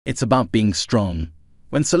It's about being strong.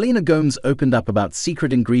 When Selena Gomez opened up about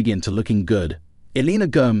secret ingredient to looking good, Selena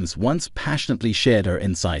Gomez once passionately shared her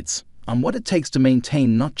insights on what it takes to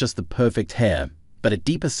maintain not just the perfect hair, but a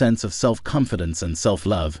deeper sense of self-confidence and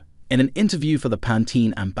self-love. In an interview for the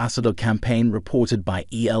Pantene Ambassador campaign reported by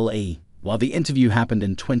ELA, while the interview happened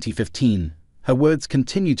in 2015, her words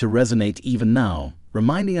continue to resonate even now,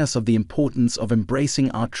 reminding us of the importance of embracing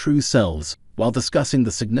our true selves. While discussing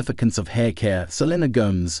the significance of hair care, Selena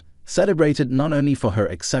Gomez, celebrated not only for her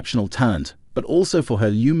exceptional talent, but also for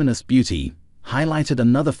her luminous beauty, highlighted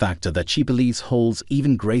another factor that she believes holds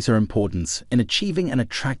even greater importance in achieving an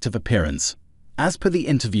attractive appearance. As per the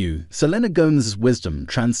interview, Selena Gomez's wisdom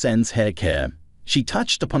transcends hair care. She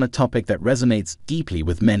touched upon a topic that resonates deeply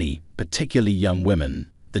with many, particularly young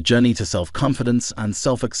women: the journey to self-confidence and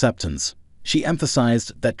self-acceptance. She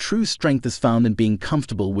emphasized that true strength is found in being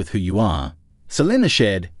comfortable with who you are. Selena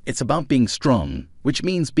shared, "It's about being strong, which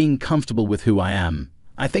means being comfortable with who I am.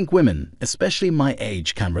 I think women, especially my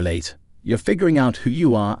age, can relate. You're figuring out who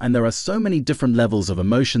you are, and there are so many different levels of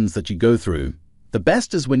emotions that you go through. The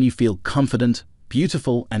best is when you feel confident,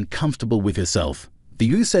 beautiful, and comfortable with yourself." The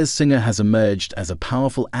US singer has emerged as a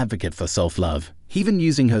powerful advocate for self-love, even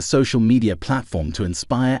using her social media platform to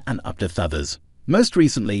inspire and uplift others. Most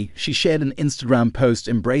recently, she shared an Instagram post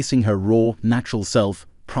embracing her raw, natural self,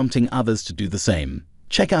 prompting others to do the same.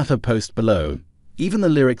 Check out her post below. Even the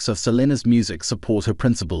lyrics of Selena's music support her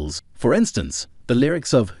principles. For instance, the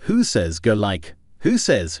lyrics of "Who Says" go like, who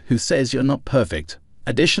says you're not perfect?"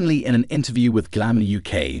 Additionally, in an interview with Glamour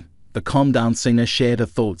UK, the Calm Down singer shared her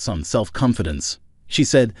thoughts on self-confidence. She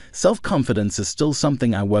said, "Self-confidence is still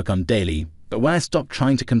something I work on daily, but when I stopped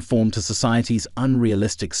trying to conform to society's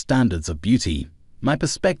unrealistic standards of beauty, my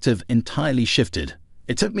perspective entirely shifted.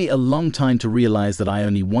 It took me a long time to realize that I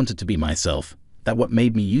only wanted to be myself, that what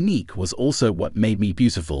made me unique was also what made me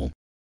beautiful."